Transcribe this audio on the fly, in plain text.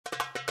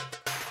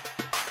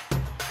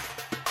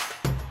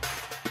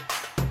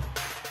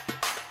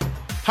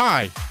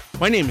Hi,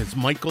 my name is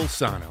Michael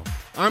Sano.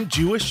 I'm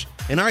Jewish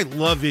and I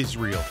love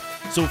Israel.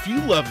 So if you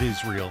love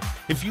Israel,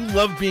 if you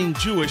love being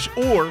Jewish,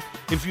 or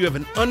if you have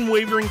an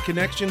unwavering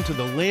connection to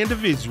the land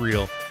of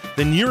Israel,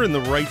 then you're in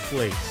the right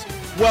place.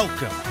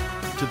 Welcome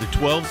to the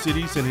 12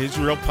 Cities in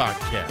Israel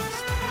podcast.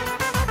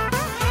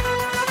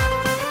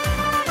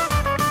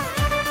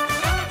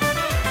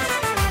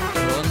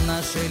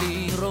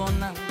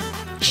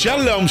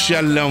 Shalom,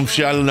 shalom,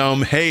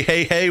 shalom.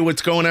 Hey,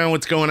 what's going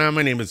on?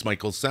 My name is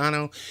Michael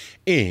Sano,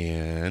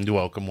 and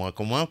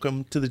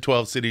welcome to the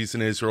 12 Cities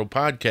in Israel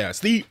podcast,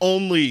 the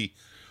only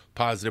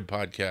positive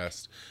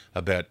podcast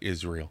about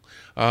Israel.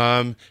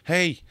 It's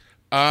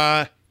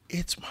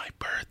my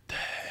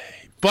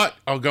birthday, but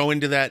I'll go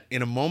into that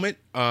in a moment.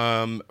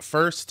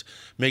 First,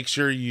 make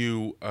sure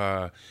you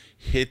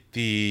hit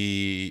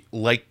the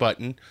like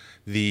button,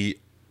 the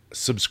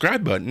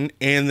subscribe button,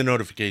 and the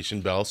notification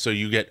bell so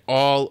you get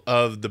all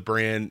of the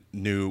brand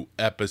new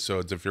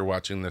episodes if you're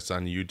watching this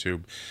on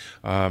YouTube.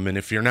 And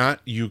if you're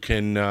not, you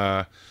can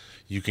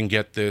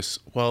get this.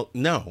 Well,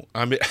 no,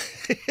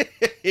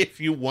 if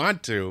you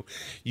want to,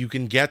 you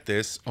can get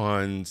this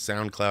on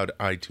SoundCloud,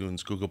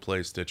 iTunes, Google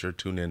Play, Stitcher,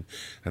 TuneIn,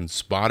 and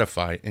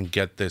Spotify, and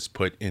get this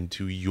put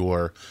into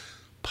your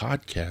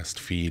podcast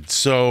feed.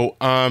 So,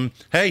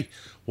 hey,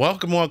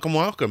 welcome.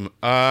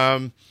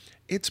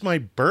 It's my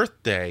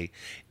birthday,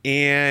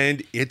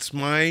 and it's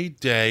my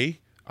day.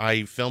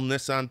 I film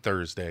this on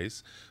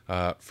Thursdays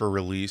for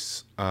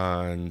release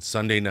on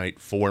Sunday night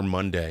for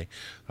Monday.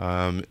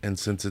 And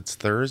since it's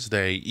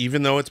Thursday,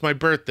 even though it's my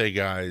birthday,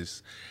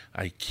 guys,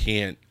 I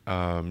can't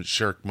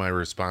shirk my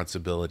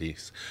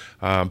responsibilities.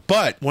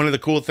 But one of the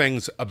cool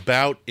things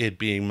about it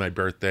being my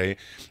birthday,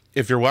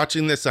 if you're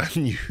watching this on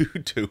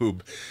YouTube,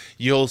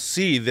 you'll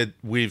see that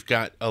we've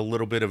got a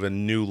little bit of a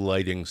new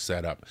lighting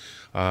setup.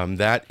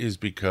 That is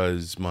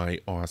because my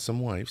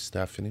awesome wife,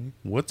 Stephanie,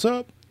 what's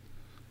up?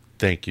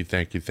 Thank you,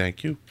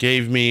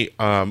 gave me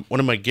one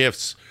of my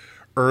gifts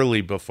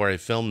early before I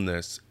filmed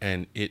this,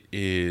 and it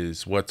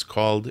is what's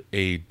called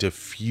a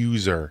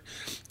diffuser,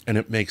 and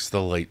it makes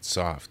the light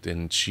soft.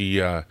 And she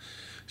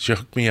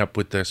hooked me up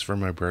with this for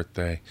my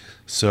birthday.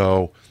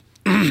 So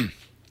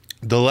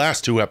the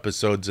last two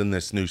episodes in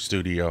this new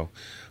studio,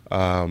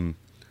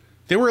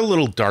 they were a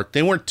little dark.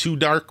 They weren't too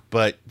dark,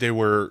 but they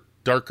were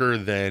darker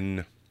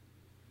than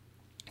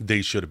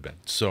they should have been.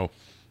 So,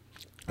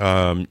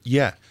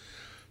 yeah.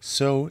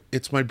 So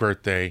it's my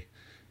birthday.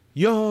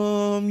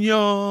 Yom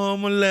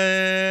Haledet.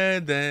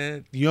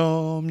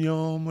 Yom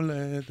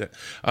Haledet.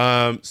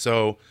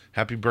 So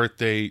happy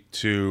birthday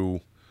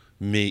to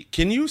me.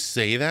 Can you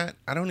say that?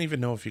 I don't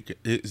even know if you can.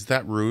 Is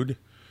that rude?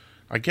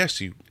 I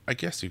guess you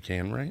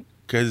can, right?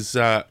 Because,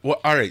 all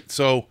right,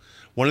 so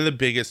one of the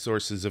biggest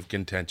sources of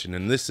contention,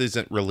 and this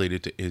isn't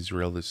related to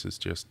Israel, this is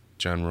just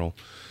general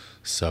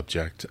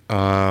subject,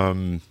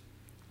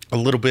 a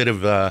little bit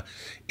of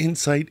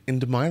insight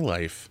into my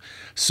life.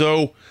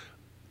 So,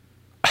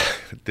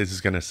 this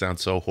is going to sound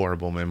so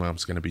horrible, my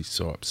mom's going to be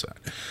so upset.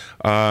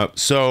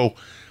 So,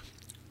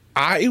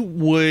 I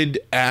would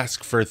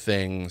ask for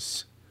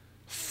things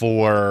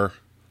for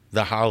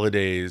the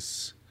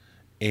holidays.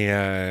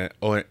 And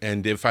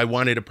if I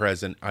wanted a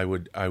present, I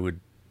would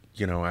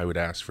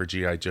ask for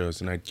G.I. Joes,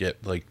 and I'd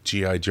get like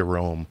G.I.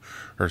 Jerome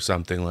or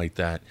something like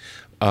that.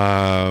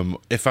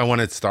 If I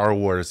wanted Star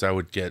Wars, I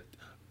would get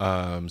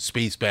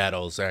Space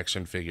Battles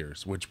action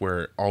figures, which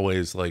were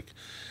always like,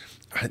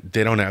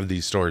 they don't have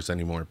these stores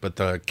anymore, but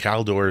the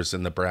Caldors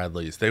and the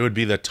Bradleys, they would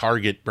be the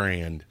Target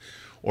brand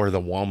or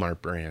the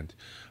Walmart brand.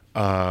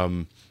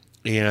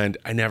 And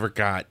I never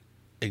got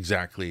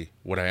exactly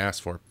what I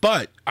asked for,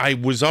 but I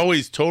was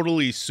always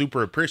totally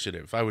super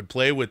appreciative. I would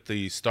play with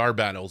the Star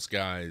Battles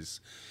guys,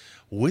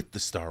 with the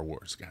Star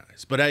Wars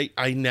guys, but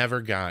I never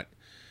got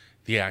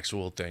the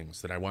actual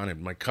things that I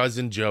wanted. My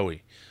cousin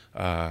Joey,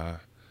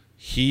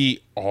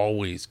 he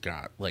always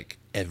got like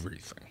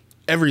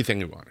everything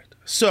he wanted.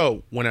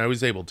 So when I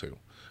was able to,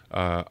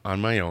 on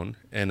my own,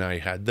 and I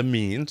had the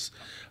means,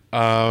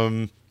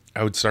 I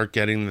would start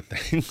getting the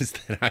things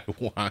that I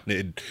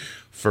wanted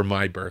for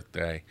my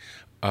birthday.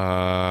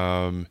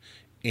 And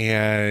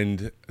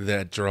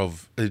that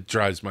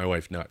drives my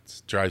wife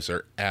nuts, drives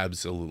her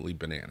absolutely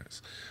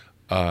bananas.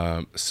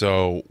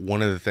 So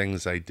one of the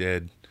things I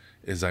did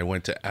is I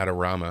went to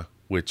Adorama,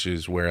 which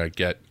is where I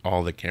get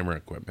all the camera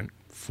equipment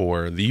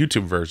for the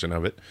YouTube version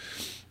of it.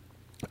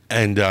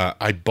 And,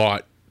 I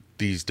bought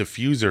these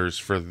diffusers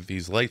for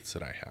these lights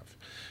that I have.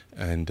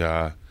 And,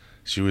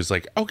 she was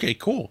like, okay,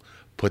 cool.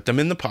 Put them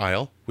in the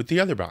pile with the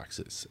other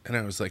boxes. And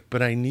I was like,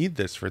 but I need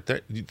this for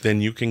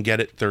then you can get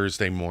it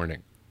Thursday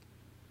morning.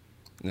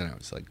 And I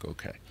was like,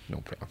 okay, no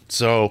problem.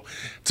 So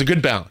it's a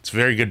good balance,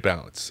 very good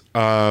balance.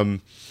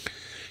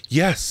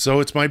 Yes, so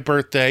it's my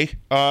birthday.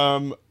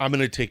 I'm going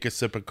to take a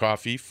sip of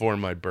coffee for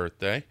my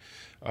birthday.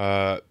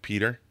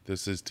 Peter,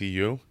 this is to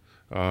you.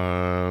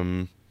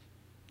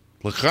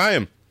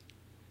 L'chaim.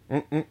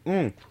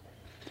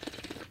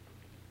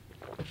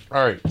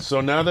 All right, so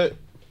now that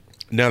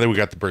we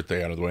got the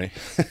birthday out of the way,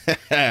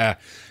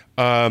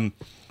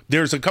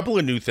 there's a couple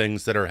of new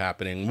things that are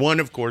happening. One,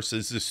 of course,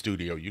 is the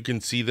studio. You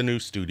can see the new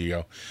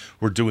studio.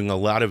 We're doing a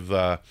lot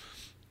of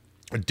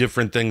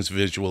different things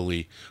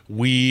visually.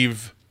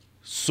 We've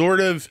sort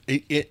of,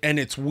 and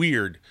it's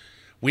weird.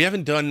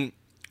 We've done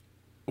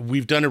a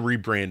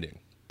rebranding,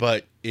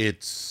 but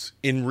it's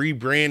in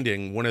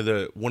rebranding. One of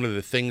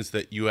the things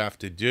that you have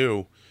to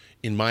do,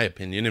 in my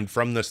opinion, and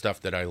from the stuff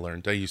that I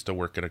learned, I used to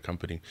work at a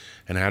company,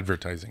 an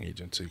advertising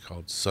agency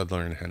called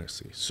Sudler and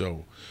Hennessy.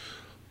 So,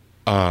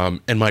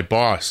 and my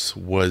boss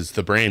was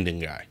the branding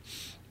guy.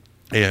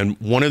 And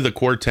one of the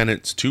core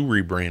tenets to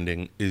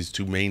rebranding is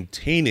to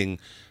maintaining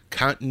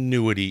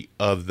continuity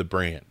of the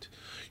brand.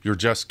 You're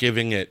just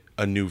giving it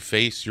a new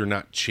face. You're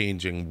not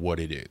changing what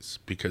it is.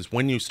 Because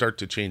when you start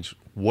to change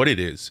what it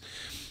is,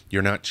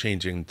 you're not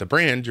changing the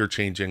brand, you're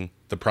changing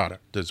the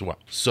product as well.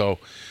 So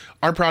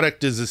our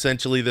product is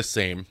essentially the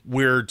same.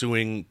 We're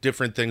doing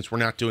different things. We're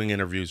not doing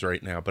interviews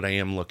right now, but I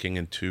am looking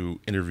into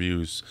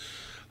interviews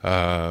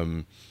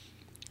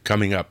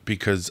coming up,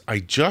 because I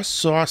just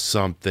saw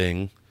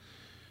something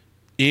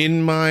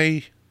in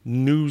my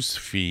news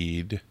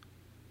feed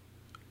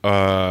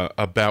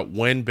about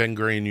when Ben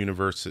Gurion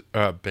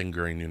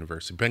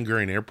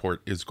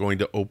Airport is going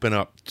to open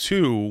up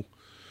to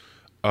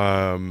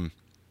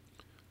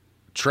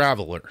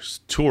travelers,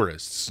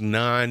 tourists,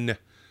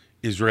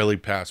 non-Israeli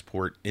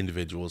passport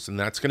individuals, and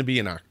that's going to be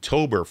in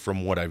October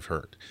from what I've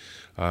heard.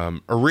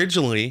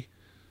 Originally,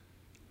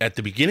 at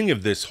the beginning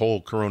of this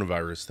whole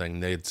coronavirus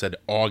thing, they had said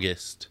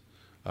August,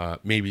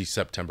 maybe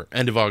September,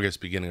 end of August,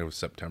 beginning of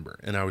September.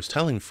 And I was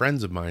telling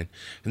friends of mine,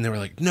 and they were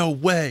like, no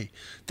way,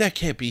 that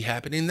can't be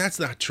happening. That's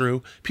not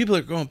true. People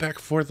are going back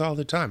and forth all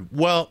the time.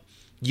 Well,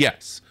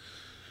 yes.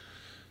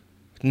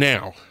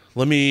 Now,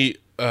 let me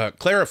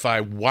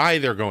clarify why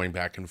they're going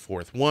back and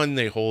forth. One,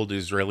 they hold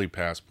Israeli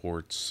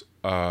passports,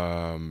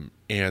 and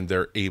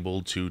they're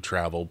able to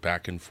travel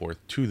back and forth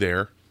to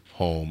their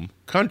home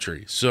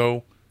country.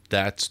 So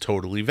that's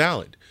totally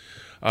valid.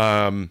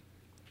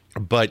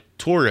 But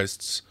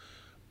tourists,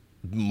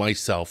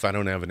 myself, I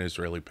don't have an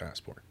Israeli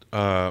passport,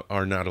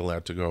 are not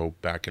allowed to go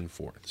back and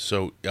forth.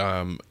 So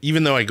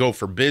even though I go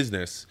for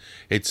business,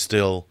 it's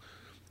still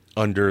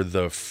under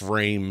the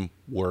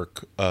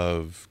framework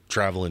of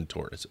travel and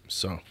tourism.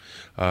 So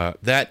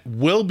that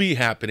will be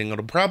happening.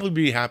 It'll probably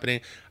be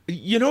happening.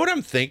 You know what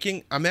I'm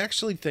thinking? I'm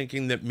actually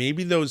thinking that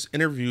maybe those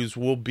interviews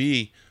will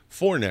be,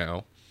 for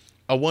now,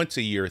 a once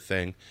a year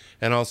thing,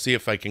 and I'll see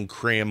if I can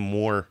cram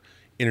more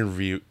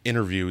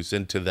interviews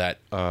into that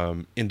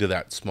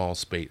small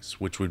space,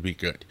 which would be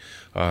good,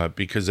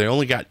 because I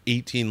only got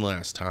 18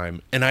 last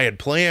time, and I had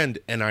planned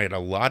and I had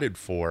allotted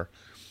for,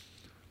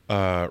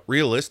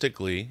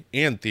 realistically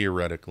and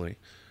theoretically,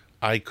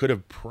 I could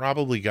have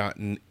probably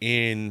gotten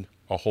in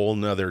a whole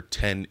nother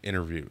 10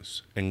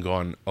 interviews and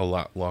gone a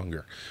lot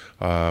longer,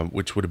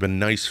 which would have been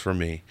nice for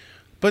me,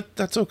 but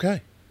that's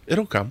okay.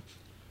 It'll come.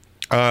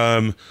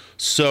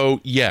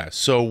 So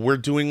we're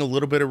doing a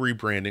little bit of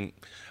rebranding.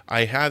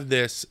 I have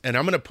this, and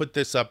I'm going to put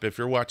this up if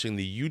you're watching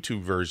the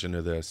YouTube version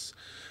of this.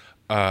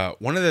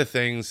 One of the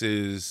things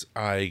is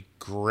I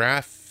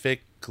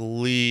graphically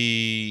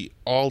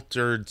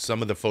altered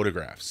some of the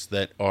photographs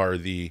that are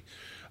the,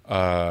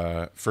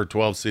 for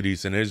 12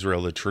 cities in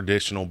Israel, the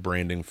traditional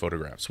branding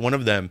photographs. One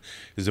of them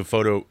is a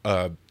photo,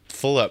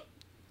 full up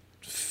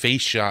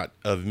face shot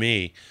of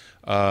me,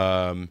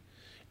 and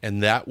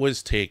that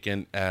was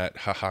taken at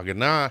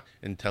Hagana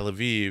in Tel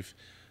Aviv.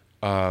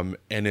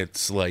 And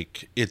it's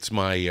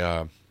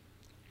my,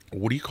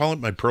 what do you call it?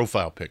 My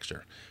profile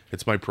picture.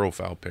 It's my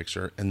profile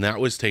picture. And that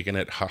was taken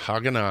at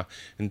Hagana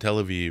in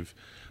Tel Aviv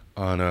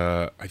on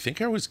I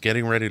think I was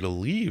getting ready to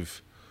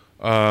leave.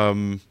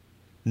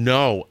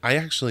 No, I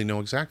actually know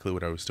exactly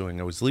what I was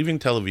doing. I was leaving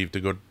Tel Aviv to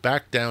go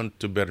back down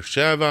to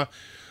Beersheba.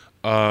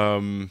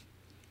 And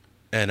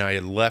I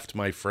had left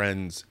my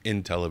friends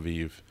in Tel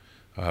Aviv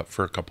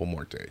for a couple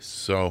more days.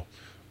 So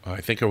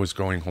I think I was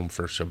going home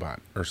for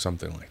Shabbat or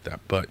something like that.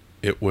 But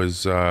it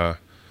was, so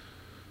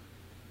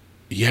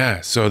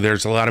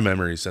there's a lot of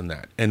memories in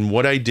that. And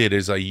what I did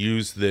is I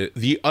used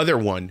the other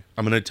one.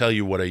 I'm going to tell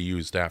you what I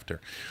used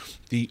after.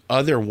 The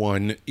other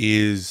one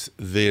is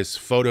this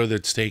photo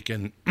that's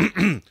taken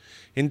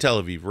in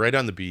Tel Aviv, right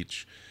on the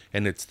beach.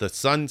 And it's the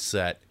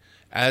sunset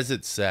as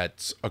it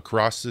sets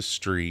across the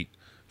street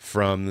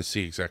from the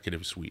Sea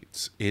Executive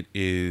Suites.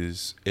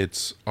 It's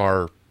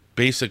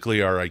basically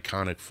our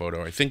iconic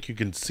photo. I think you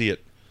can see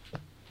it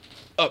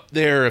up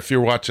there if you're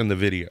watching the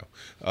video.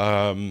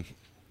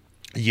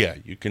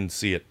 You can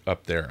see it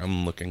up there.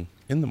 I'm looking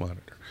in the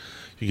monitor.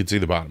 You can see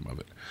the bottom of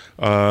it.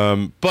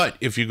 But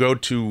if you go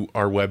to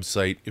our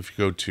website, if you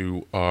go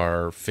to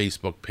our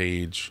Facebook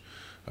page,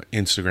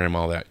 Instagram,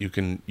 all that, you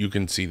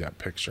can see that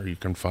picture. You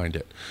can find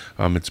it.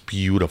 It's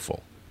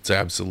beautiful. It's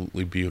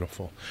absolutely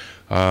beautiful.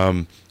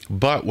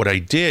 But what I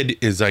did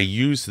is I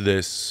used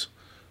this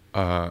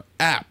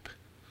app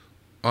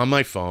on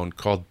my phone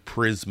called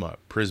Prisma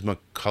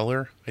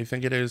Color, I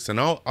think it is. And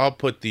I'll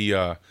put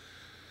I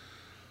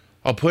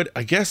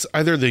guess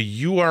either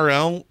the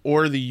URL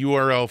or the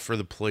URL for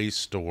the Play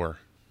Store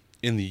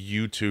in the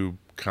YouTube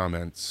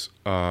comments,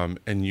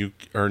 and you,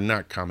 or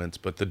not comments,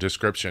 but the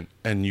description,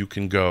 and you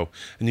can go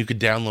and you can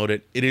download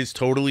it. It is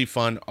totally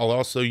fun. I'll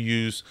also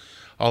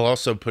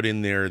put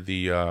in there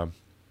the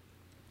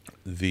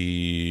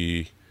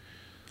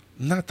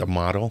not the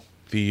model,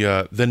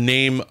 the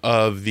name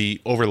of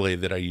the overlay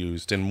that I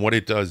used. And what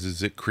it does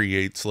is it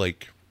creates,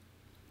 like,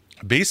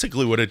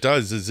 basically what it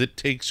does is it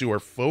takes your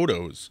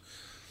photos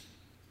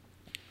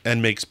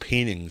and makes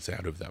paintings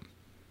out of them.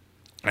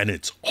 And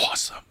it's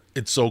awesome.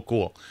 It's so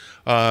cool.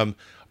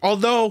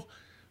 Although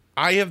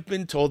I have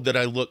been told that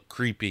I look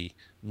creepy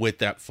with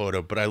that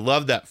photo, but I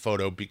love that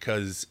photo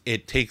because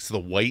it takes the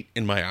white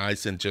in my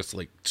eyes and just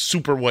like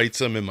super whites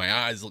them, and my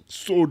eyes look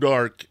so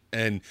dark.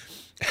 And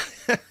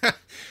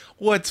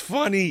what's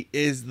funny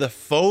is the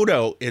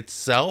photo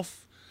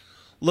itself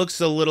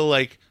looks a little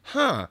like,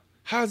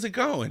 how's it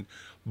going?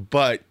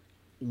 But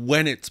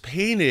when it's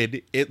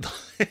painted, it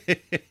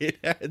it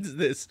adds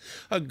this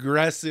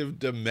aggressive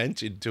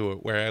dimension to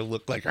it where I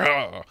look like,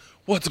 oh,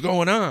 what's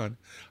going on?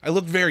 I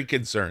look very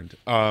concerned.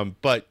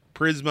 But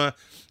Prisma,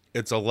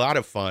 it's a lot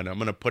of fun. I'm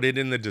going to put it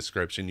in the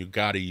description. You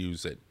got to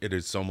use it. It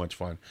is so much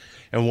fun.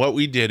 And what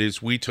we did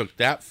is we took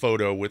that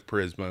photo with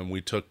Prisma, and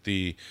we took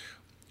the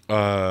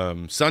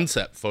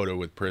sunset photo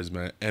with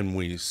Prisma, and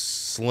we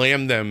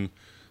slammed them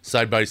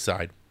side by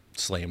side.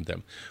 Slammed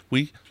them.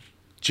 We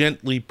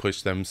gently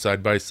push them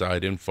side by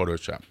side in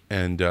Photoshop,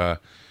 and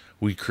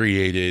we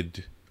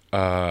created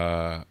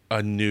a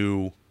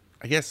new,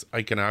 I guess,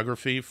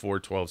 iconography for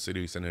 12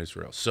 cities in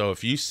Israel. So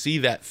if you see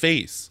that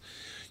face,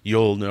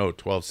 you'll know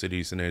 12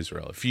 cities in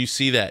Israel. If you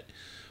see that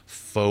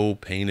faux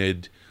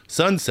painted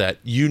sunset,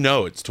 you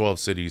know it's 12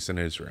 cities in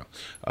Israel.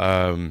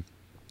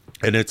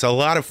 And it's a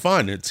lot of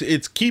fun.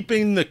 It's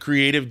keeping the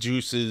creative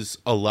juices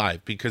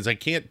alive, because I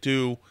can't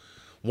do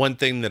one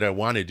thing that I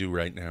want to do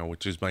right now,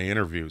 which is my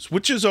interviews,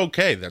 which is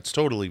okay. That's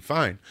totally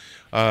fine.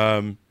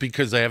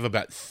 Because I have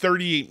about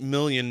 38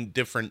 million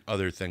different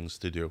other things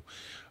to do,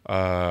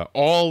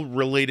 all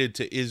related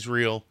to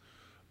Israel,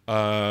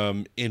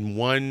 in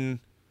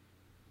one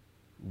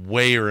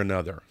way or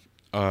another.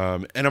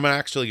 And I'm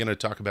actually going to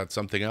talk about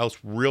something else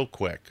real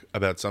quick,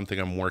 about something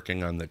I'm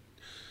working on that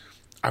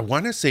I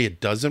want to say it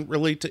doesn't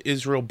relate to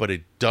Israel, but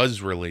it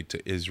does relate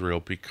to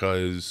Israel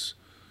because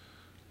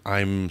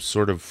I'm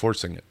sort of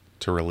forcing it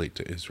to relate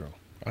to Israel.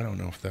 I don't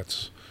know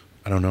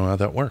how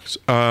that works.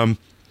 In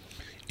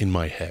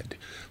my head.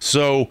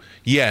 So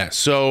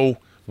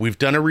we've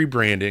done a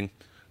rebranding.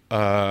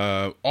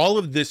 All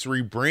of this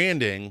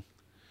rebranding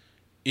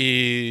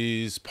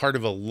is part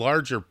of a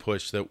larger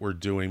push that we're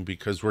doing,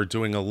 because we're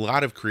doing a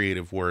lot of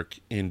creative work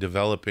in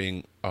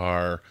developing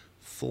our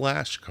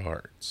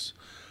flashcards.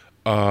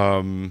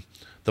 The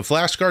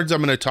flashcards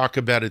I'm going to talk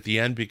about at the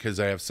end, because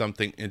I have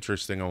something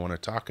interesting I want to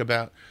talk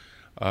about.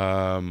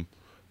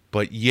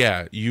 But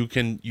yeah, you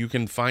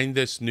can find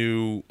this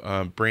new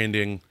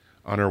branding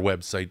on our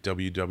website,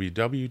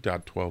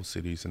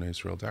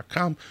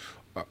 www.12citiesinisrael.com.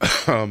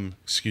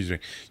 Excuse me.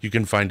 You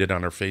can find it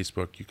on our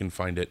Facebook. You can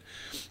find it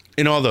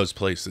in all those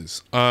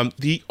places.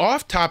 The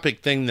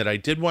off-topic thing that I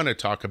did want to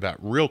talk about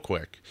real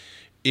quick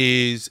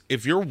is,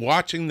 if you're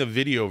watching the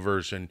video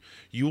version,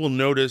 you will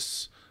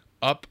notice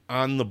up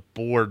on the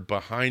board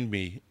behind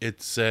me,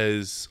 it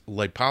says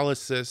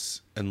lipolysis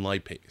and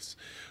lipase.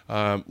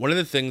 One of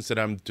the things that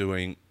I'm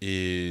doing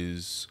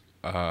is,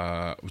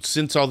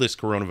 since all this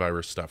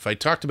coronavirus stuff, I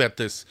talked about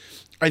this,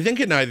 I think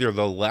in either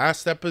the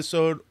last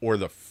episode or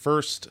the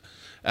first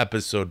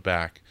episode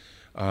back.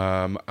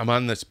 I'm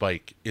on this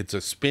bike. It's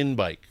a spin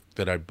bike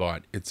that I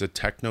bought. It's a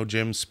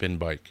Technogym spin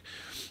bike.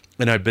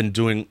 And I've been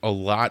doing a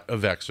lot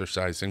of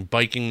exercising.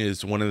 Biking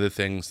is one of the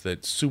things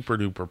that's super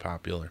duper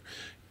popular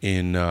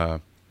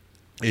in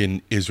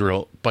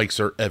Israel. Bikes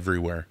are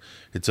everywhere.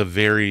 It's a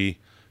very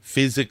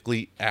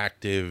physically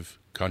active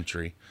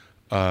country.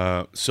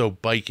 So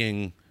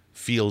biking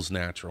feels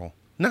natural.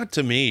 Not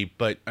to me,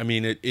 but I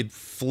mean, it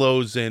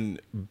flows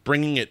in,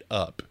 bringing it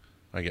up,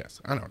 I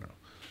guess. I don't know.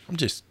 I'm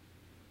just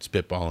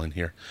spitballing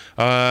here.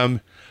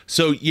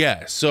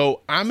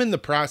 So I'm in the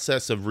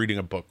process of reading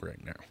a book right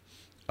now,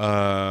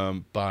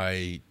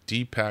 by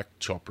Deepak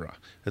Chopra.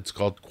 It's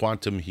called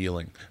Quantum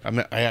Healing.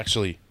 I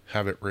actually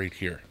have it right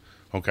here.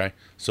 Okay.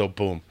 So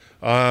boom.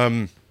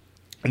 Now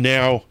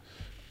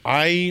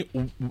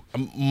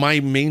my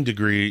main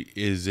degree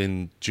is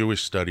in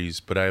Jewish studies,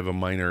 but I have a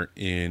minor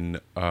in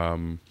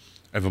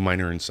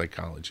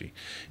psychology.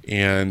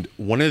 And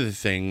one of the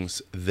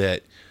things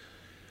that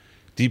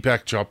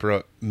Deepak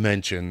Chopra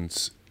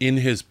mentions in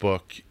his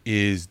book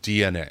is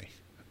DNA,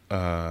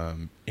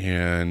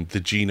 and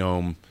the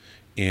genome,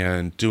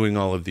 and doing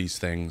all of these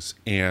things.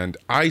 And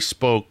I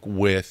spoke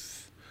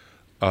with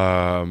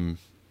Rivka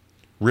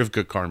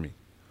Karmi,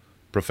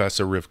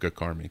 Professor Rivka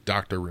Karmi,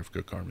 Dr.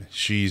 Rivka Karmi.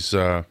 She's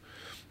a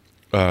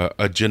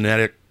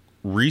genetic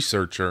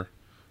researcher,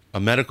 a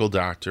medical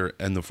doctor,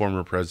 and the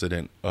former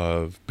president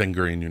of Ben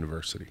Gurion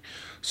University.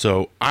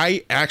 So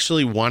I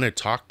actually want to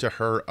talk to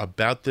her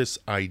about this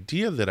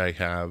idea that I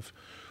have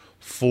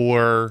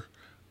for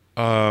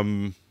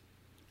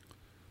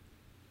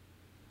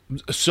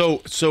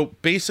So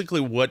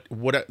basically, what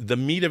the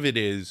meat of it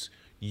is,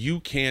 you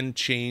can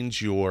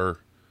change your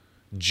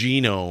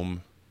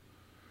genome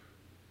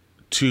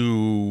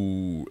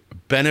to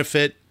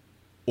benefit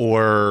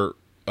or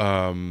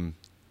to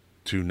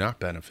not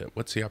benefit.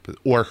 What's the opposite?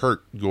 Or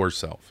hurt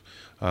yourself.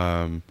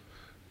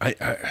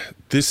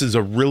 This is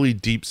a really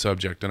deep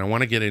subject, and I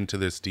want to get into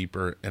this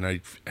deeper. And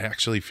I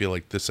actually feel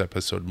like this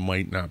episode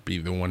might not be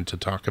the one to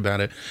talk about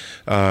it.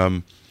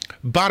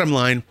 Bottom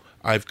line,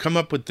 I've come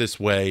up with this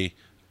way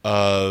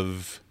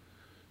of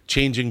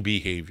changing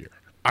behavior,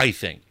 I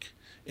think.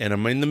 And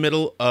I'm in the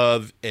middle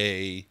of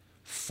a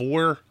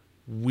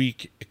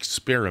 4-week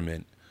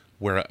experiment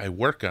where I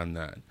work on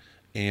that.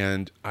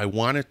 And I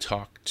want to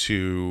talk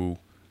to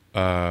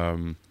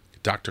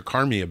Dr.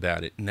 Carmi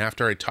about it. And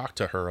after I talk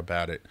to her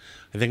about it,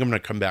 I think I'm going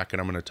to come back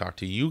and I'm going to talk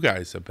to you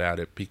guys about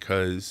it,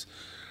 because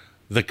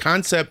the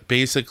concept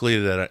basically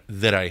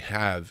that I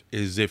have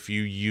is if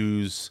you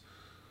use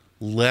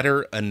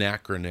letter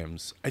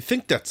anacronyms. I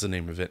think that's the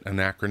name of it.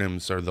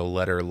 Anacronyms are the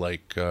letter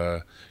like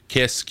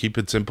KISS, keep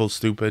it simple,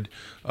 stupid.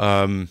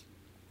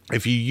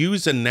 If you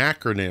use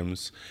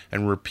anacronyms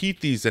and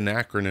repeat these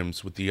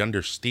anacronyms with the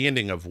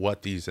understanding of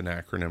what these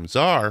anacronyms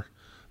are,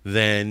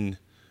 then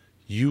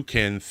you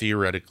can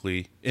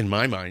theoretically, in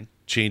my mind,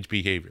 change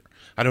behavior.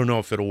 I don't know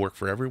if it'll work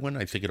for everyone.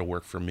 I think it'll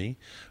work for me.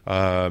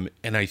 And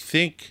I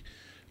think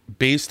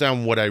based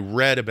on what I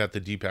read about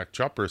the Deepak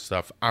Chopra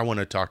stuff, I want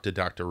to talk to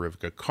Dr.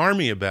 Rivka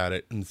Karmi about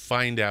it and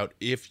find out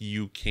if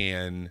you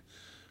can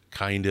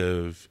kind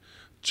of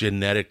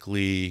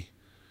genetically,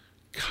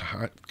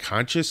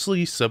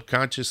 consciously,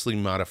 subconsciously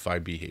modify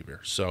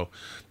behavior. So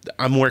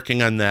I'm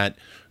working on that.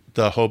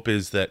 The hope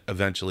is that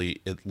eventually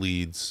it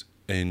leads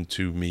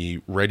into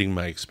me writing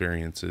my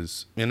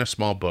experiences in a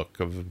small book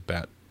of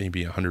about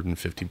maybe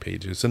 150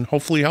 pages and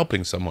hopefully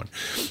helping someone.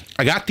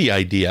 I got the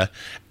idea.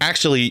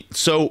 Actually,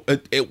 so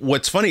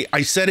what's funny,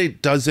 I said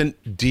it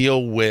doesn't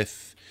deal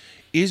with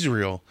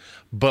Israel,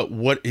 but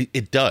what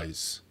it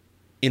does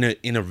in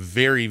a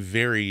very,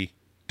 very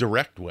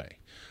direct way.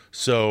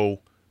 So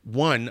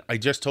one, I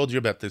just told you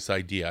about this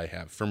idea I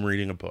have from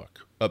reading a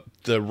book.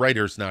 The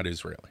writer's not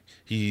Israeli.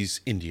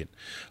 He's Indian.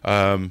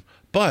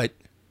 But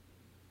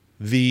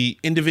the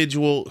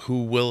individual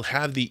who will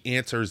have the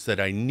answers that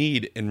I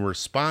need in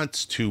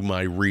response to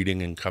my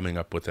reading and coming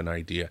up with an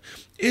idea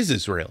is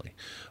Israeli.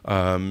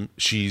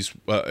 She's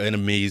an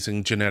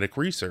amazing genetic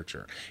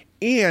researcher.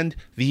 And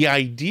the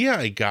idea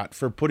I got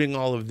for putting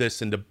all of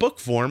this into book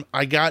form,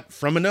 I got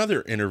from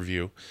another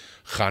interview,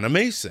 Hannah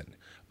Mason,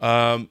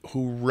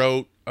 who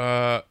wrote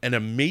an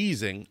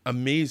amazing,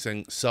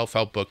 amazing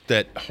self-help book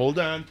that, hold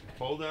on.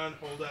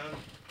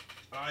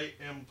 I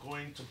am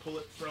going to pull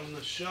it from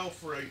the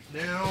shelf right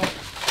now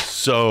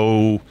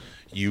so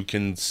you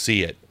can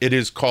see it. It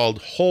is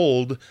called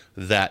Hold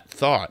That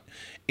Thought.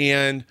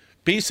 And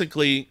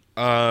basically,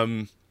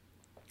 my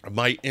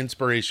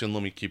inspiration,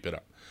 let me keep it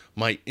up.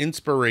 My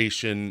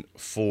inspiration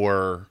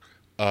for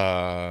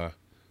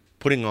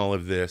putting all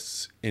of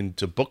this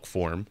into book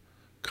form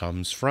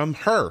comes from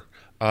her.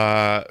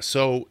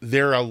 So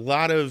there are a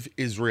lot of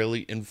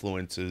Israeli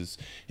influences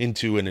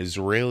into a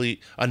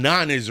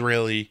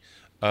non-Israeli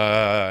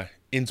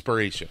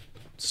inspiration.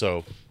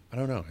 So I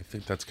don't know. I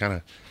think that's kind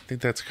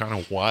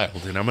of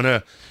wild.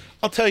 And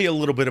I'll tell you a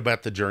little bit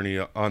about the journey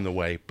on the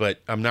way, but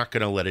I'm not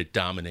going to let it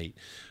dominate,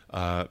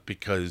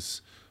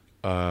 because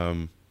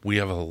we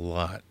have a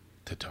lot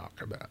to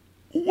talk about.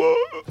 Whoa.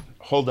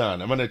 Hold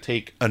on. I'm going to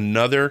take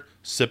another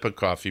sip of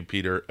coffee,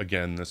 Peter.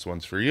 Again, this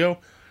one's for you.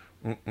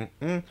 All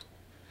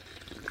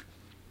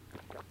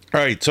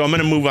right. So I'm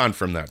going to move on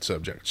from that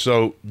subject.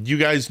 So you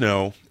guys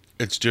know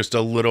it's just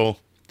a little,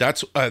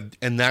 that's why the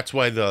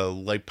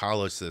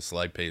lipolysis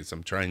lipase,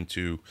 I'm trying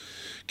to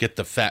get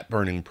the fat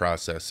burning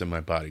process in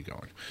my body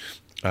going.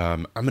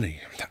 I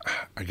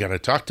got to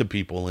talk to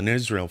people in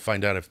Israel,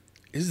 find out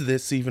is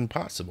this even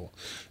possible?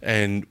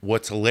 And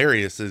what's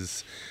hilarious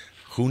is,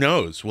 who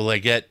knows? Will I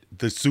get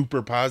the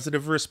super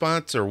positive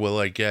response, or will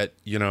I get,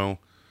 oh,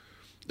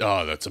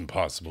 that's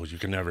impossible. You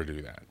can never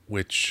do that.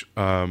 Which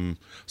some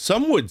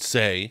would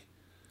say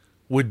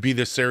would be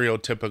the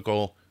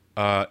stereotypical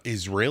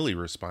Israeli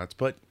response.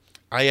 But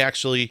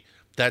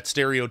that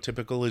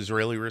stereotypical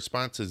Israeli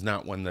response is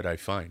not one that I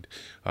find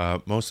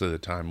most of the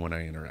time when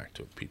I interact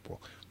with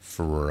people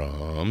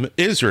from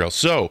Israel.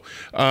 So,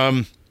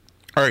 all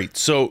right.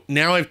 So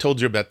now I've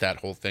told you about that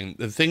whole thing.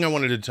 The thing I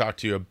wanted to talk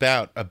to you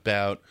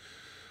about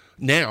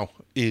now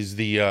is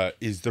the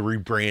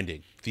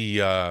rebranding,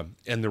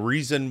 and the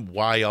reason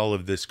why all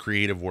of this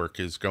creative work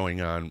is going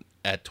on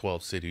at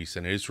 12 cities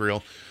in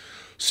Israel.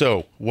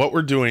 So what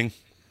we're doing,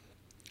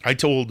 I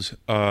told,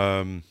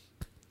 I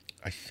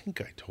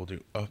think I told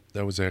you, oh,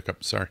 that was a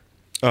hiccup. Sorry.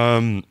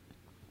 The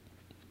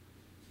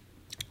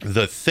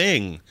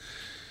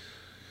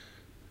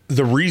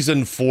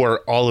reason for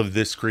all of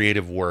this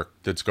creative work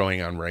that's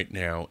going on right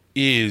now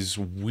is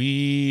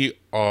we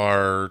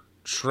are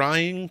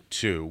trying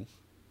to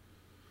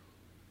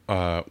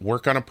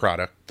work on a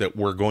product that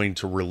we're going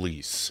to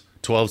release.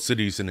 12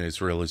 Cities in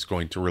Israel is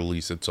going to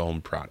release its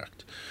own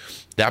product.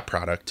 that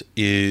product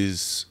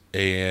is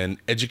an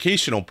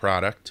educational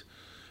product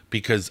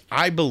because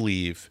I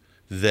believe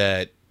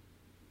that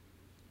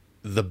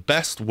the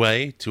best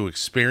way to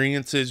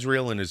experience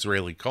Israel and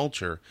Israeli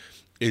culture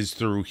is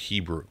through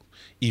Hebrew,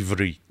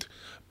 Ivrit.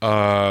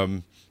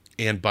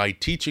 And by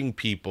teaching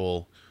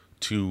people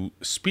to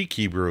speak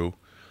Hebrew,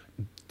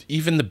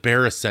 even the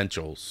bare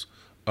essentials,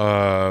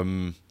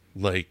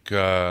 like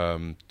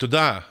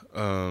Toda,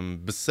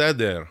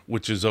 Beseder,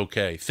 which is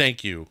okay.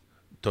 Thank you,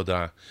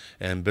 Toda,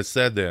 and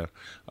Beseder,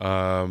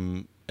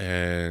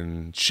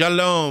 and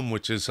Shalom,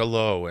 which is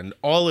hello, and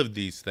all of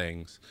these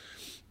things.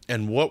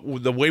 And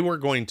the way we're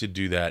going to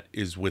do that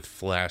is with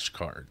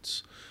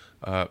flashcards.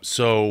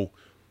 So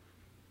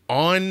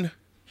on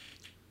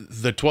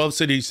the 12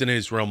 Cities in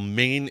Israel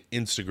main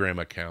Instagram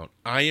account,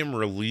 I am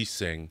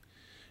releasing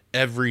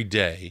every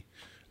day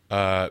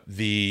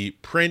the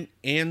print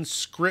and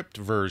script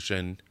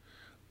version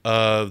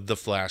of the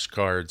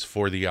flashcards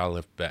for the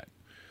Aleph Bet.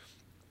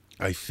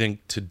 I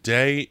think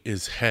today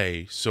is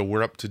Hey, so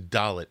we're up to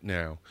Dalet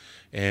now,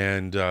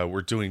 and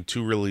we're doing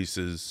 2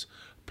 releases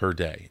per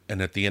day.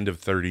 And at the end of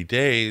 30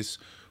 days,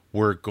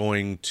 we're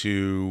going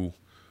to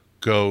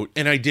go,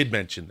 and I did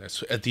mention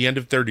this, at the end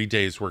of 30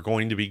 days, we're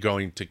going to be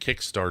going to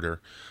Kickstarter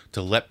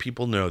to let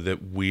people know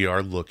that we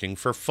are looking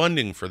for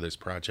funding for this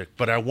project.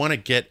 But I want to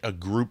get a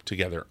group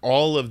together.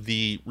 All of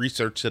the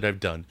research that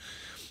I've done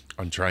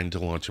on trying to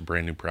launch a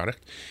brand new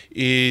product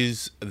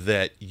is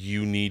that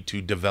you need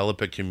to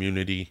develop a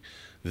community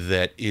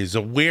that is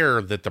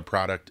aware that the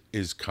product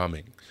is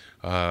coming.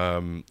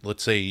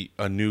 Let's say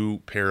a new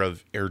pair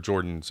of Air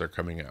Jordans are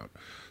coming out.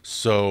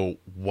 So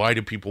why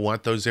do people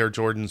want those Air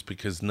Jordans?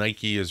 Because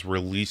Nike is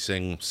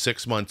releasing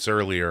 6 months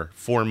earlier,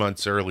 4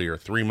 months earlier,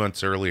 3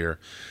 months earlier,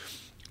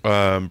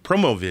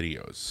 promo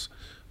videos.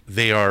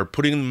 They are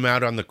putting them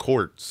out on the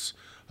courts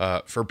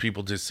for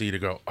people to see, to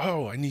go,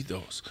 oh, I need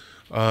those.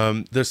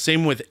 The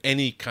same with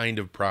any kind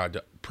of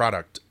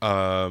product,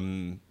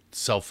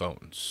 cell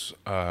phones,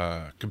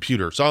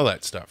 computers, all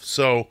that stuff.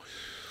 So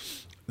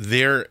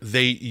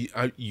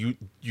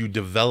you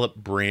develop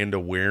brand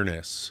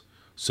awareness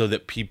so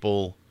that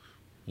people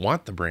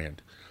want the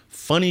brand.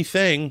 Funny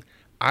thing,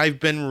 I've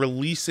been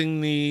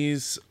releasing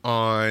these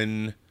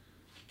on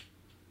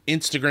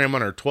Instagram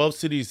on our 12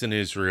 Cities in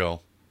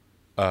Israel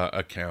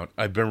account.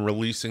 I've been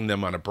releasing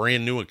them on a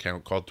brand new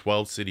account called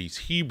 12 Cities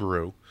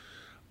Hebrew.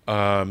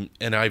 And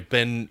I've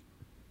been,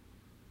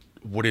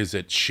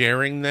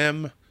 sharing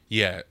them?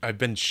 Yeah, I've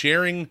been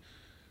sharing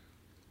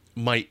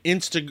my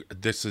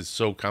this is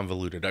so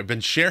convoluted. I've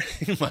been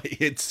sharing my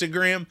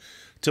Instagram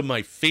to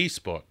my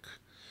Facebook,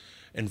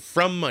 and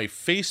from my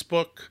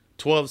Facebook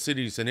 12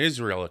 Cities in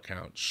Israel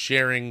account,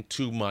 sharing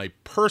to my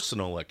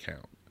personal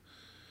account.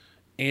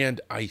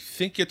 And I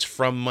think it's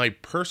from my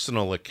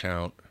personal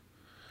account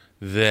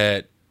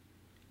that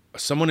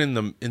someone in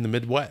the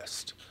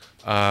Midwest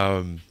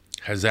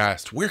has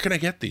asked, where can I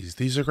get these?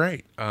 These are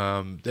great.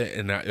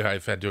 And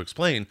I've had to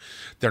explain,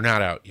 they're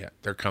not out yet.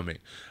 They're coming.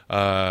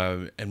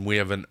 And we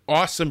have an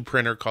awesome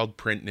printer called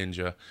Print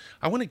Ninja.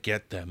 I want to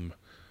get them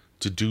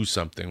to do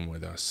something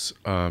with us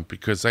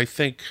because I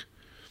think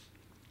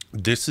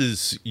this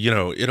is,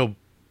 it'll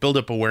build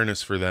up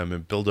awareness for them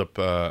and build up,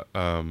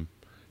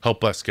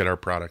 help us get our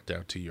product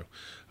out to you.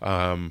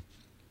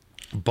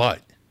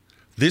 But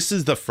this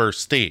is the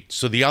first stage.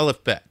 So the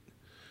Aleph Bet.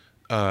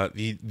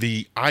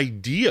 The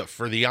idea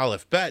for the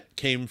Aleph Bet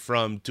came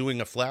from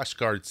doing a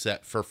flashcard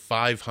set for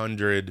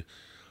 500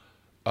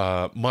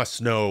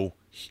 must-know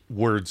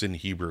words in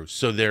Hebrew.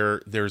 So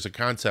there's a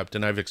concept,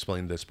 and I've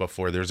explained this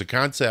before, there's a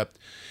concept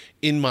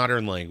in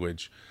modern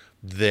language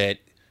that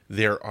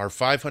there are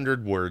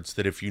 500 words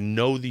that if you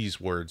know these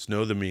words,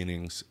 know the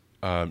meanings,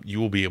 you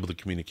will be able to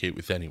communicate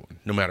with anyone,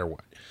 no matter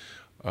what.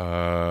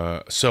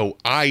 So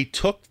I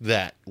took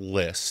that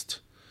list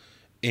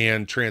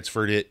and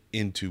transferred it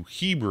into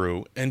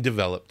Hebrew and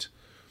developed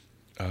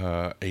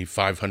a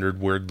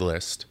 500-word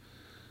list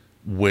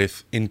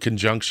in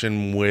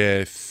conjunction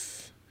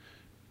with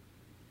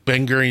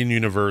Ben Gurion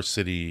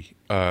University,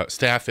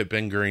 staff at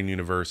Ben Gurion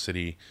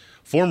University,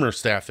 former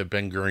staff at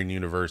Ben Gurion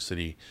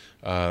University,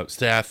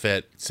 staff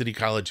at City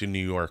College in New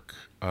York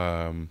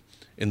in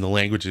the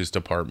languages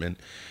department,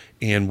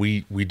 and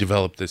we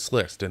developed this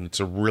list, and it's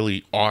a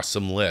really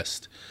awesome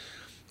list.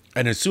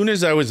 And as soon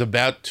as I was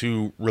about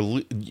to,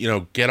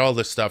 get all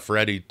the stuff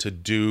ready to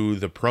do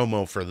the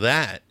promo for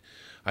that,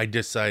 I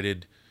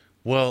decided,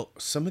 well,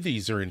 some of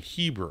these are in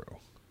Hebrew,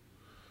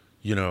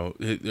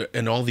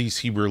 and all these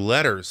Hebrew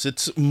letters.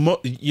 It's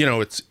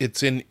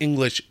in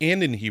English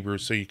and in Hebrew,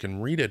 so you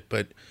can read it.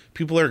 But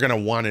people are going to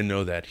want to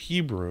know that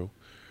Hebrew,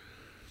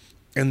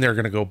 and they're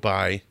going to go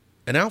buy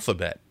an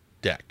alphabet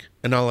deck,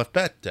 an Aleph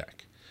Bet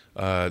deck,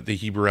 the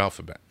Hebrew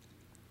alphabet.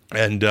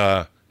 And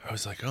I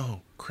was like,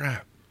 oh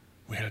crap.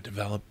 We had to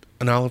develop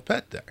an Aleph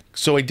Bet deck.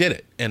 So I did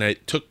it. And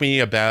it took me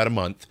about a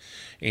month.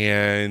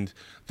 And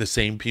the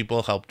same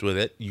people helped with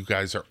it. You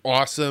guys are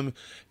awesome.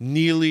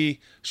 Neely,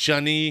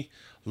 Shani,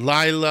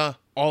 Lila,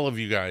 all of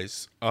you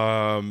guys.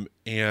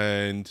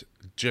 And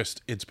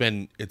just it's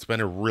been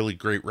a really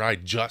great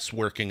ride just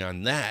working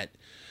on that.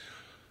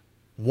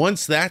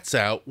 Once that's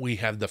out, we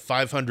have the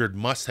 500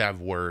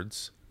 must-have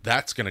words.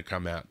 That's going to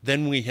come out.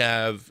 Then we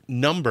have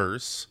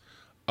numbers.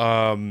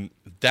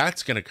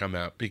 That's going to come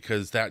out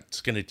because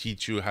that's going to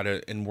teach you how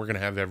to, and we're going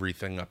to have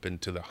everything up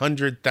into the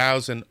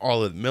 100,000,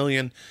 all of the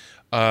million.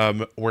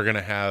 We're going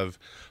to have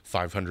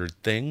 500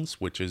 things,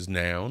 which is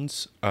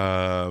nouns.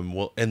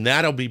 Well, and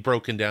that'll be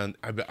broken down.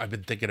 I've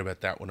been thinking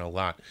about that one a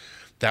lot.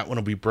 That one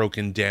will be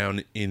broken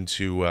down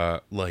into,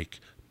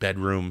 like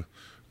bedroom,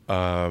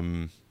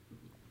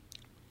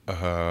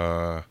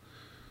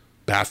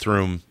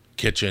 bathroom,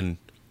 kitchen,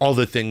 all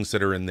the things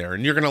that are in there.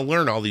 And you're going to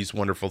learn all these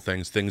wonderful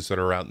things that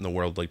are out in the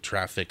world, like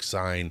traffic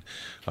sign,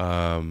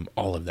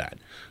 all of that,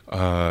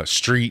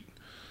 street.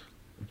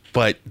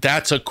 But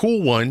that's a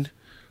cool one.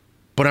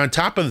 But on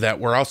top of that,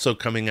 we're also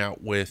coming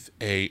out with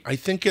I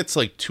think it's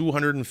like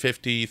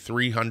 250,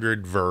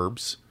 300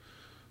 verbs.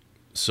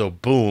 So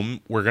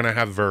boom, we're going to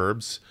have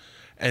verbs.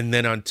 And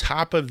then on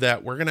top of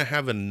that, we're going to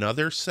have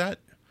another set.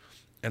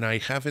 And I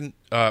haven't,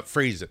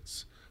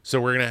 phrases. So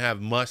we're going to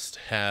have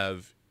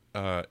must-have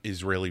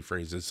Israeli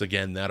phrases.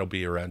 Again, that'll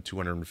be around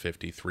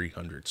 250,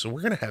 300. So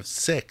we're going to have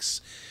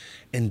 6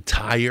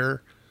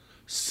 entire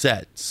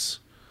sets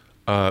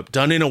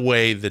done in a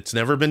way that's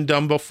never been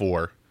done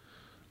before.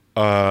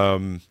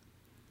 And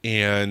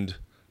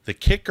the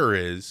kicker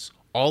is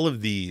all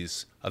of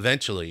these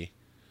eventually,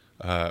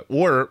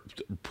 or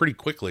pretty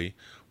quickly,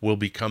 will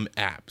become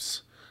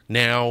apps.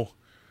 Now,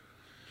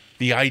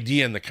 the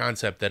idea and the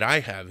concept that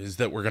I have is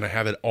that we're going to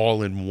have it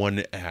all in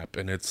one app,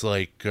 and it's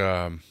like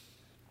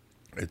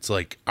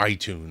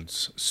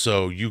iTunes.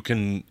 So you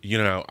can,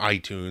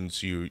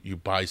 iTunes, you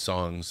buy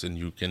songs and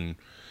you can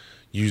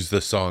use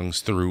the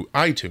songs through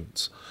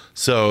iTunes.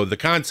 So the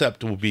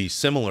concept will be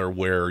similar,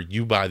 where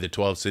you buy the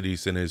 12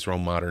 Cities in Israel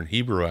Modern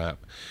Hebrew app,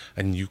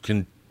 and you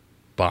can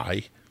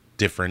buy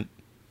different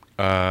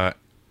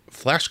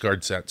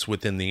flashcard sets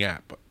within the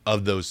app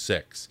of those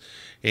 6.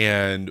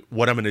 And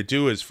what I'm going to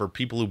do is, for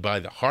people who buy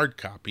the hard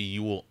copy,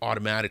 you will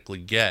automatically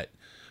get,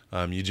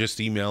 you just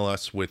email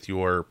us with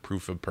your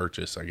proof of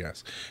purchase, I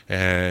guess,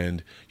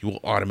 and you will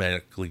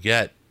automatically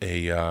get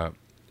a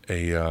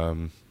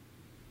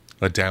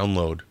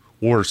download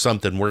or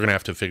something. We're going to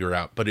have to figure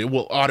out, but it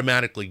will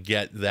automatically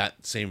get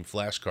that same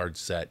flashcard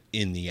set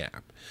in the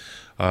app.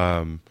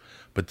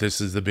 But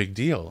this is the big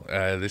deal.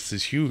 This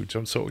is huge.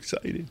 I'm so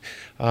excited.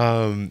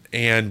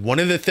 And one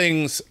of the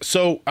things,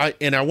 I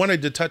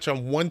wanted to touch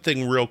on one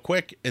thing real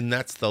quick, and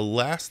that's the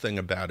last thing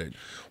about it.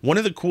 One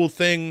of the cool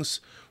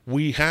things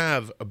we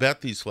have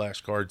about these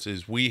flashcards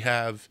is we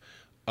have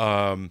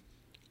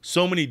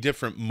so many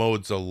different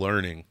modes of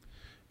learning,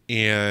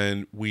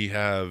 and we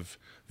have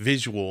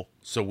visual.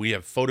 So we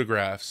have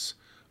photographs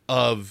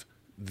of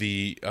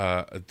the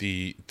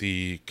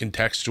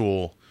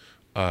contextual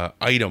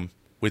item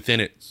within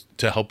it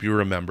to help you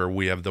remember.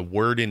 We have the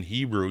word in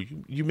Hebrew.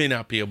 You may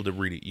not be able to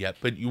read it yet,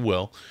 but you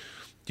will.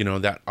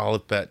 That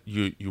alphabet,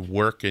 you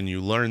work and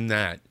you learn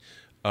that.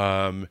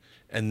 And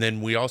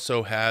then we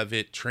also have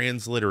it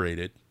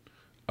transliterated.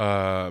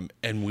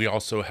 And we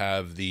also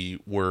have the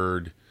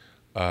word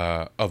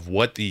of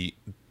what the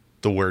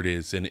word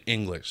is in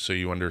English, so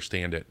you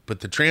understand it. But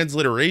the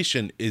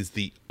transliteration is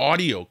the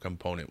audio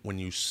component, when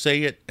you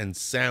say it and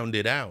sound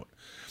it out.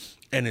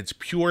 And it's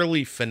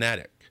purely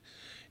phonetic.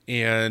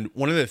 And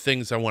one of the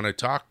things I want to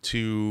talk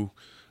to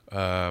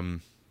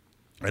an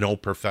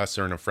old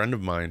professor and a friend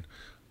of mine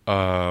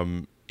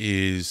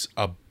is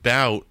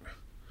about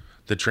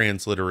the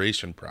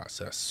transliteration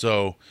process.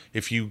 So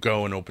if you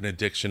go and open a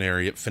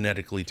dictionary, it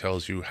phonetically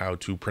tells you how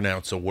to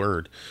pronounce a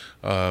word.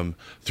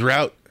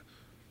 Throughout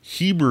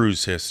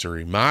Hebrew's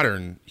history,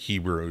 modern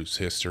Hebrew's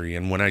history,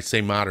 and when I say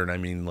modern, I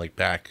mean like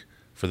back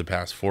for the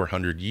past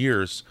 400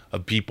 years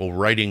of people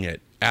writing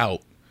it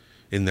out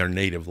in their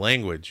native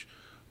language,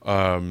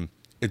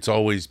 it's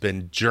always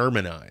been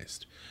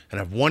Germanized. And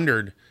I've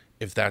wondered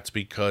if that's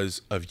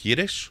because of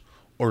Yiddish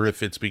or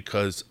if it's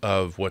because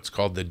of what's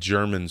called the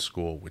German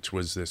school, which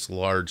was this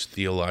large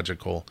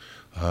theological,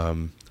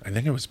 I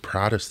think it was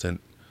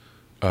Protestant,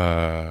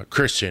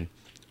 Christian,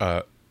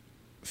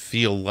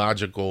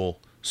 theological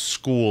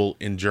school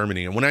in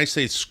Germany. And when I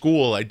say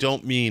school, I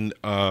don't mean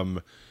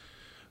an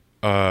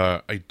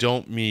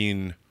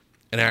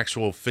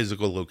actual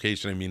physical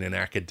location. I mean an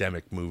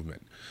academic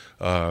movement.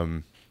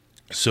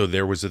 So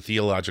there was a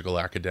theological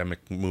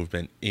academic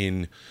movement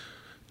in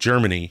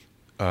Germany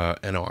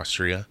and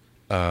Austria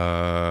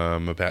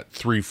about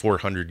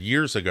 300-400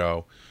 years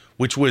ago,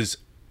 which was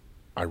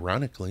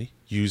ironically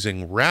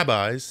using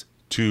rabbis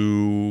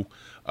to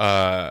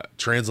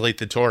translate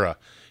the Torah.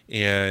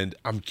 And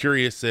I'm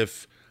curious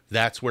if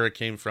that's where it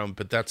came from,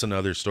 but that's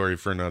another story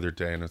for another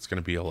day, and it's going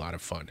to be a lot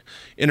of fun.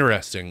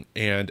 Interesting,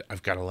 and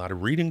I've got a lot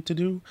of reading to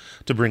do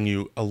to bring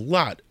you a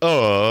lot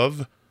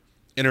of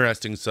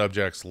interesting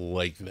subjects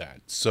like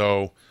that.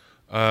 So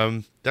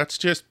that's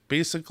just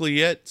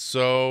basically it.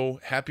 So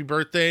happy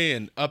birthday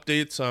and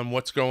updates on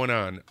what's going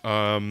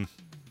on.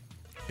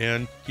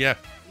 And yeah,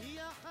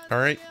 all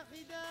right.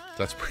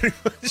 That's pretty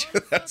much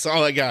that's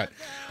all I got.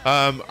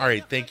 All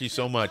right, thank you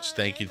so much.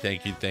 Thank you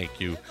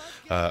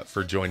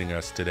for joining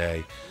us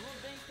today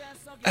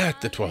at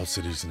the 12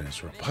 Cities in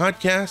Israel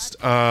podcast.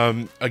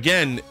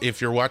 Again,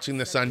 if you're watching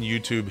this on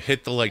YouTube,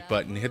 hit the like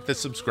button, hit the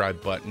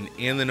subscribe button,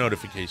 and the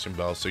notification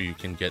bell so you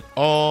can get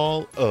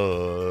all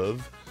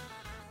of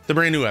the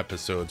brand new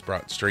episodes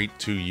brought straight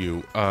to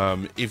you.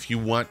 If you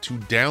want to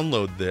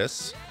download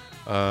this,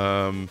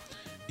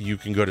 you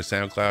can go to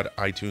SoundCloud,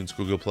 iTunes,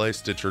 Google Play,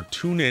 Stitcher,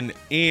 TuneIn,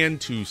 and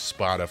to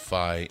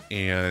Spotify.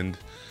 And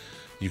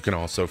you can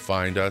also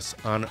find us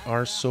on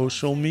our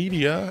social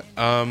media.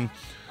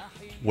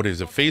 What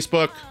is it?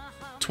 Facebook,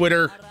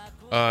 Twitter,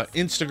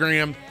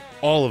 Instagram,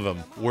 all of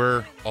them.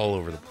 We're all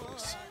over the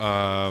place.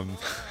 All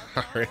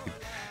right.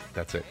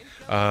 That's it.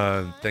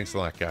 Thanks a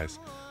lot, guys.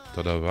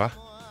 Toda raba,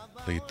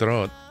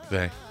 להתראות,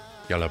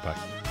 ויאללה ביי.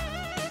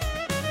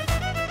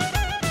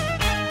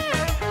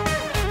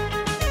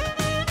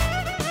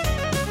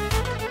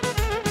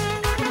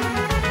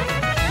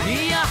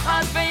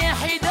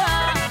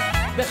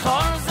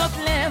 בכל זאת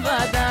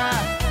לבדה,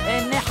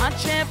 אין אחד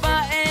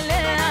שבא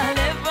אליה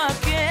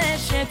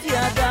לבקש את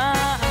ידה,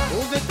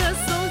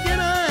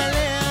 ובתסוגר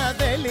עליה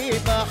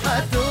בליבה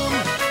חתום,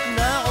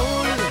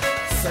 נעול,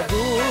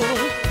 סגור,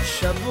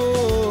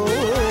 שבור.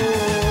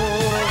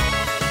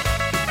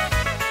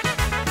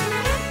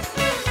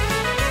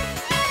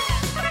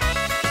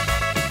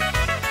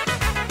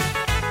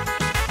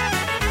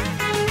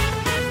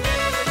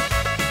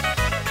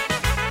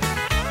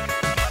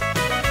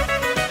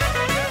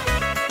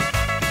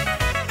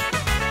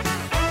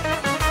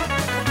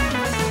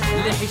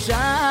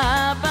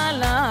 לחישה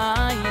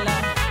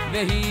בלילה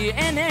והיא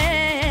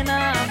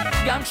איננה,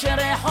 גם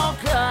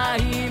שרחוקה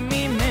היא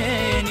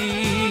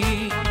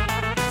ממני,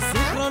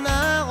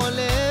 זיכרונה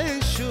עולה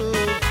שוב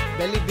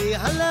בליבי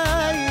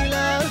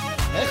הלילה,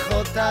 איך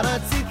אותה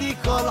רציתי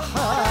כל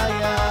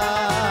חיי.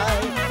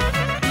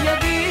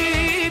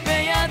 ידי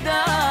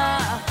בידה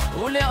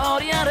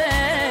ולאור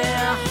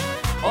ירח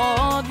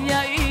עוד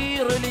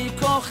יאיר לי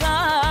כוכב,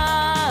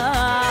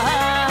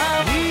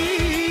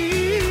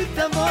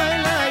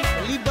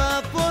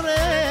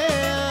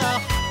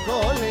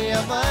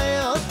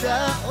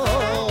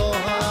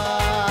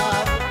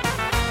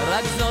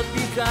 רק זאת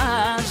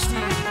ביקשתי,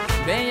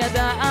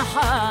 בידה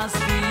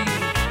אחזתי,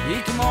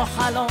 היא כמו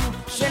חלום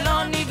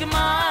שלא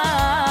נגמר.